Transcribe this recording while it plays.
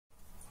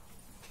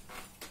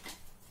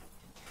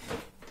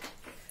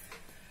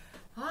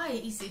Hi,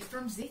 is it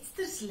from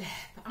Zetster's Lab?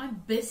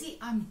 I'm busy.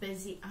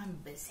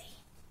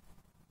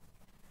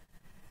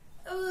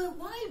 A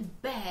while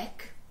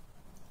back,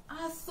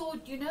 I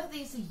thought,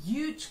 there's a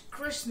huge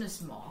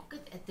Christmas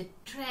market at the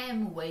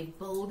Tramway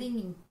building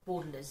in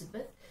Port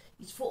Elizabeth.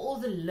 It's for all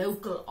the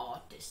local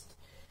artists.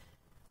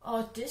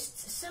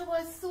 So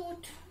I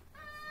thought,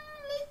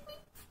 let me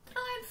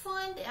try and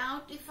find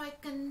out if I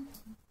can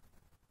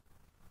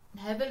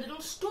have a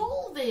little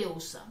stall there or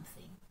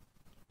something.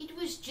 It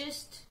was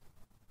just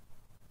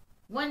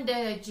one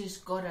day I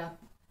just got up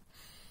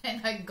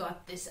and I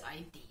got this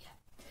idea.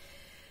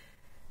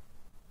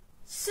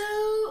 So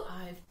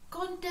I've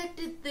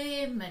contacted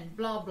them and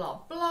blah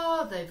blah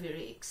blah. They're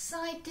very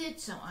excited,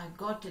 so I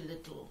got a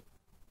little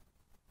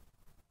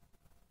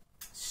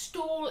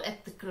stall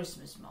at the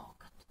Christmas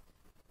market.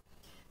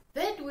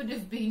 That would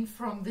have been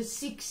from the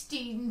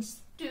 16th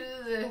to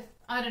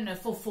the,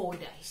 for 4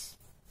 days,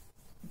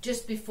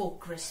 just before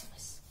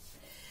Christmas.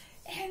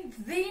 And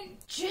then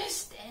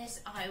just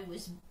as I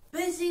was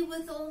busy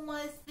with all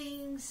my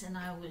things and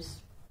I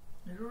was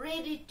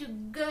ready to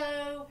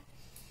go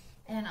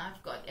and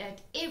I've got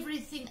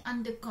everything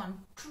under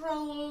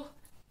control,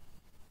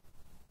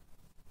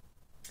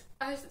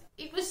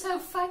 it was so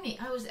funny.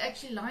 I was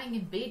actually lying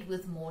in bed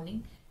with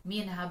Morning,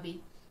 me and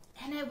hubby,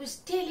 and I was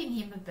telling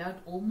him about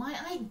all my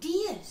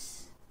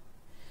ideas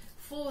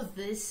for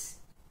this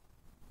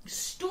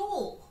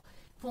stall,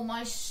 for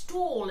my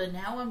stall, and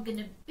how I'm going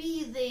to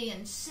be there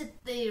and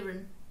sit there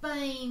and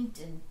paint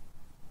and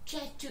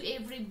chat to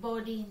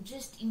everybody and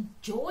just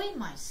enjoy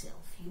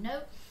myself,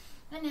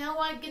 and how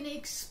I'm going to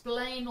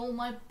explain all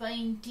my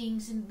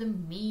paintings and the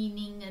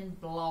meaning and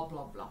blah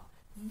blah blah.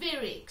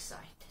 Very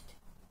excited.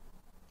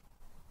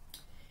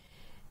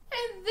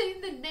 And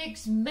then the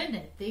next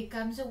minute there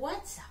comes a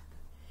WhatsApp.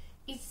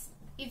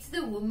 It's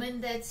the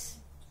woman that's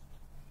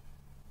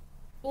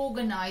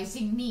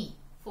organizing me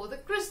for the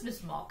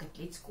Christmas market,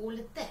 let's call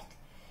it that.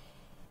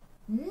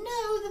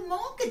 No, the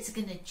market's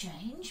going to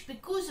change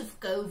because of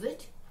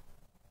COVID,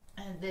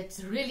 and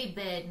that's really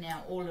bad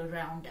now all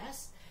around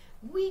us.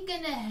 We're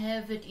going to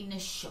have it in a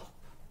shop.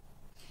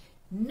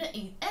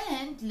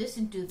 And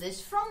listen to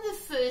this, from the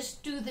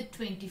 1st to the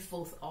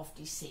 24th of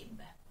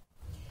December.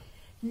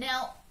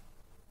 Now,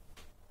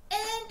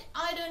 and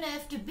I don't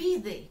have to be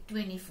there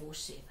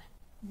 24/7.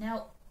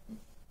 Now,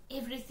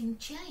 everything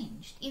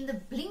changed. In the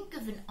blink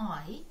of an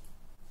eye,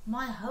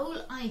 my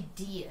whole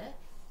idea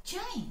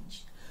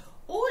changed.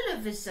 All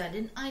of a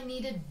sudden, I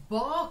needed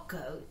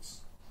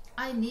barcodes.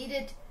 I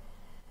needed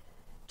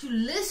to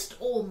list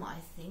all my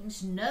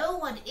things, know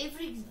what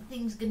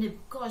everything's going to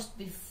cost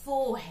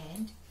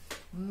beforehand,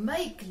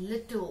 make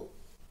little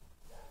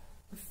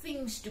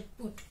things to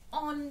put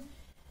on.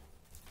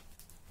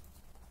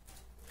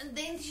 And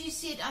then she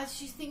said,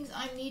 she thinks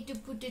I need to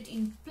put it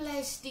in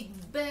plastic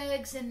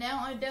bags, and now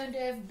I don't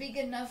have big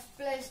enough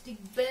plastic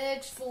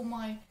bags for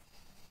my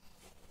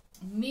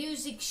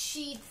music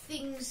sheet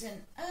things,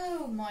 and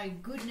oh my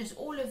goodness,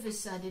 all of a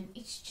sudden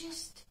it's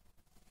just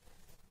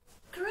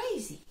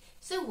crazy.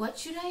 So what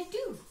should I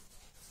do?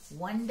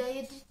 One day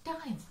at a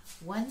time,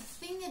 one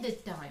thing at a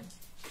time.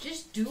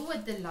 Just do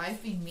what the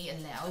life in me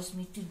allows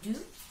me to do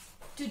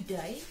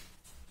today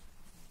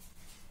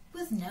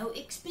with no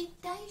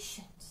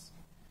expectations.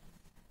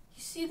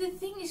 You see, the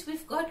thing is,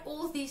 we've got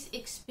all these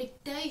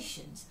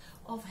expectations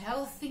of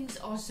how things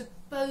are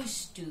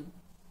supposed to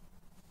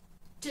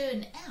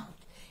turn out,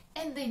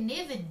 and they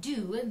never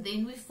do, and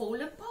then we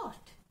fall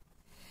apart.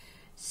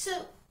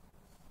 So,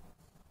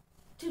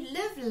 to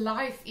live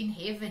life in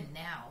heaven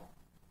now,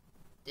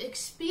 to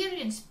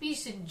experience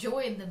peace and joy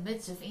in the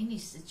midst of any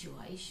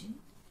situation,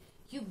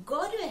 you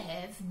got to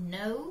have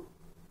no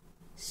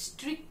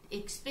strict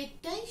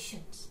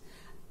expectations.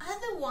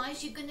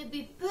 Otherwise, you're going to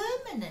be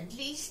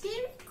permanently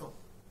hysterical.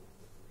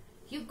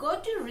 You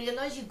got to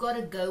realize you got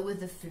to go with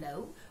the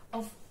flow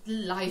of the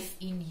life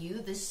in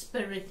you, the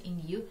spirit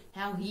in you,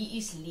 how he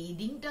is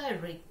leading,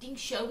 directing,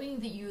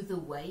 showing you the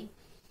way.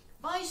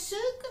 By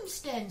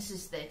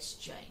circumstances that's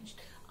changed.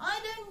 I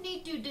don't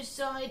need to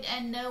decide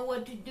and know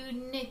what to do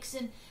next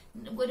and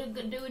what I'm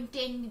going to do in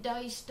 10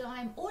 days'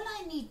 time. All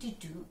I need to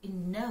do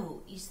and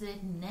know is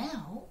that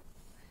now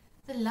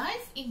the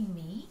life in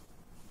me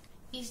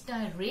is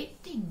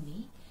directing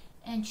me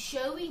and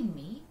showing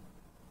me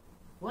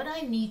what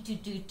I need to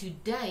do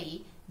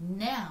today,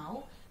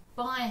 now,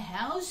 by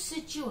how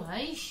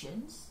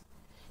situations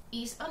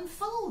is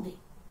unfolding.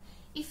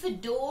 If a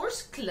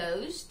door's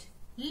closed,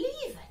 leave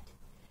it.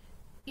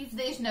 If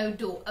there's no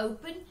door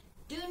open,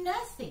 do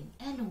nothing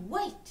and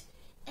wait.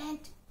 And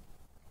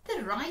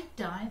the right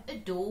time, a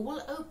door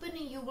will open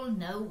and you will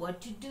know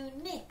what to do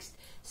next.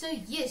 So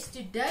yes,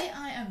 today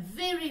I am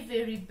very,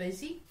 very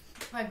busy.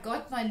 I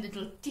got my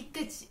little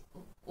tickets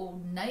or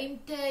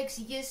name tags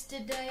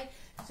yesterday.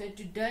 So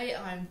today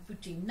I'm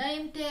putting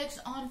name tags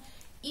on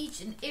each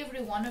and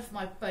every one of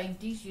my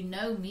paintings. You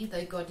know me,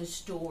 they got a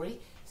story.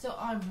 So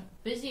I'm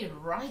busy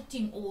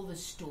writing all the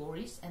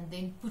stories and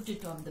then put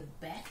it on the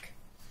back.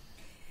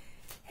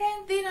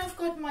 And then I've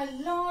got my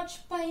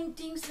large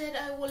paintings that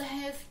I will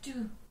have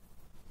to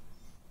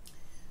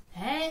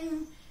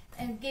hang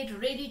and get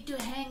ready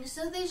to hang.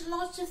 So there's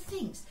lots of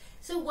things.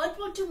 So what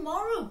will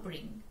tomorrow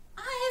bring?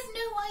 I have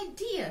no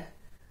idea.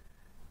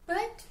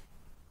 But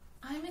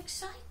I'm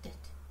excited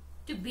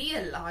to be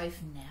alive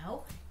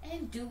now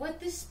and do what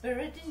the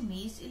Spirit in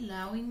me is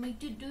allowing me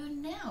to do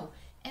now,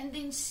 and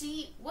then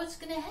see what's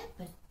going to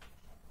happen.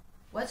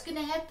 What's going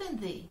to happen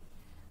there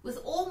with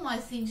all my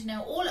things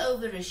now all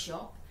over a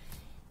shop,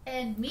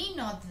 and me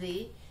not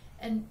there,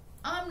 and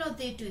I'm not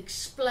there to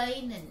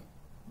explain and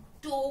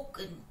talk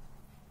and,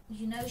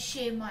 you know,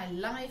 share my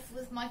life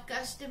with my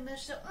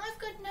customers. So I've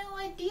got no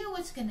idea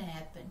what's going to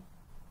happen.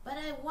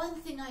 But one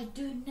thing I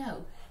do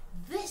know,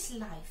 this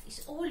life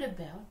is all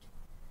about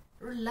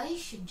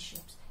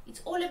relationships.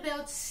 It's all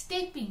about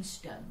stepping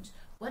stones.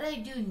 What I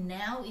do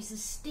now is a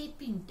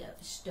stepping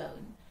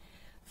stone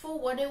for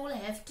what I will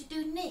have to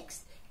do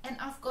next. And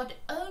I've got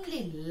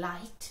only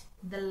light.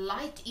 The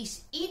light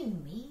is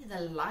in me.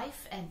 The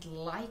life and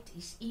light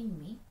is in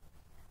me.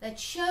 That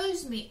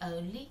shows me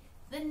only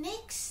the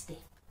next step.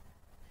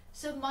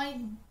 So my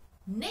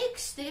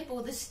next step,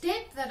 or the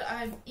step that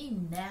I'm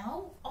in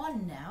now,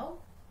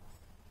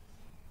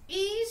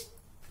 is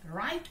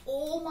write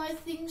all my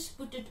things,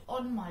 put it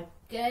on my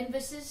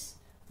canvases,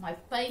 my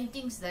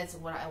paintings. That's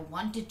what I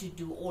wanted to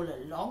do all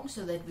along,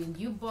 so that when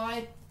you buy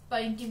a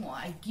painting or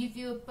I give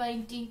you a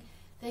painting,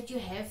 that you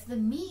have the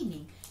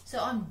meaning. So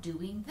I'm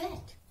doing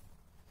that.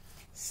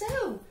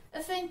 So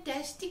a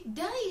fantastic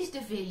day is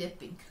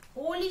developing.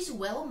 All is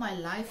well. My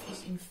life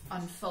is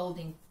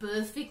unfolding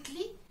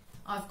perfectly.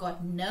 I've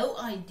got no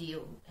idea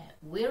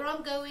where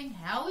I'm going,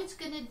 how it's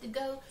going to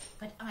go,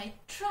 but I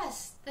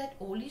trust that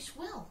all is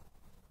well,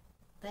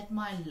 that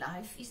my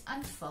life is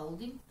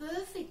unfolding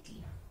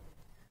perfectly.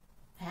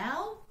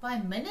 How? By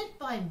minute,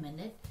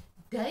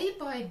 day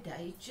by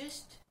day,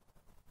 just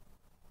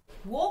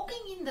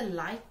walking in the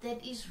light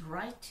that is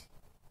right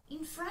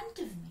in front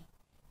of me,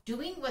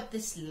 doing what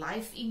this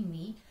life in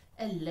me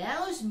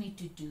allows me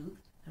to do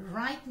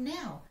right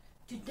now,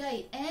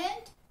 today,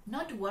 and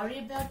not worry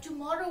about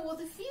tomorrow or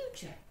the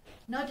future,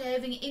 not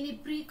having any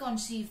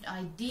preconceived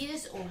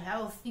ideas or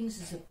how things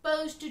are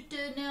supposed to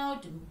turn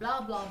out and blah,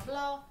 blah,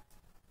 blah.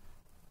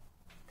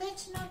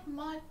 That's not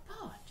my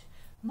part.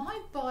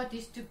 My part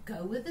is to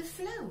go with the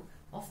flow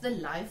of the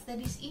life that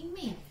is in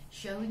me,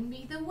 showing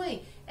me the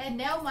way. And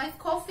now my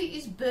coffee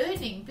is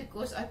burning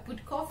because I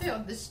put coffee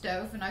on the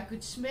stove and I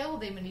could smell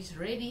them and it's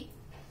ready.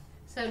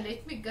 So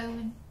let me go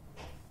and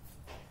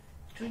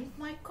drink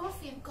my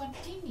coffee and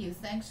continue.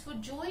 Thanks for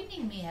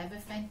joining me. Have a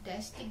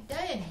fantastic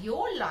day, and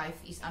your life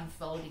is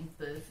unfolding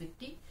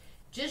perfectly.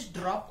 Just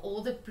drop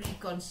all the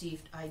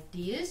preconceived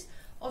ideas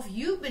of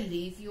you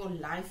believe your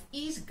life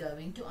is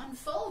going to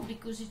unfold,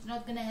 because it's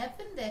not going to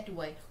happen that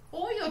way,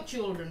 or your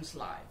children's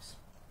lives,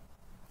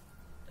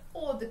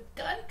 or the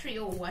country,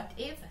 or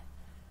whatever.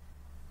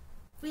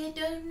 We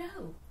don't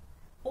know.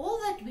 All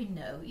that we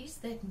know is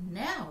that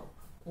now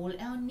all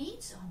our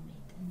needs are met.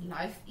 And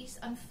life is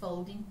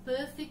unfolding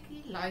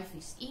perfectly. Life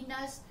is in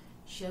us,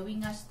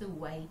 showing us the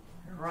way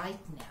right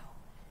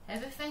now.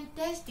 Have a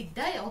fantastic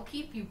day. I'll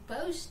keep you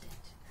posted.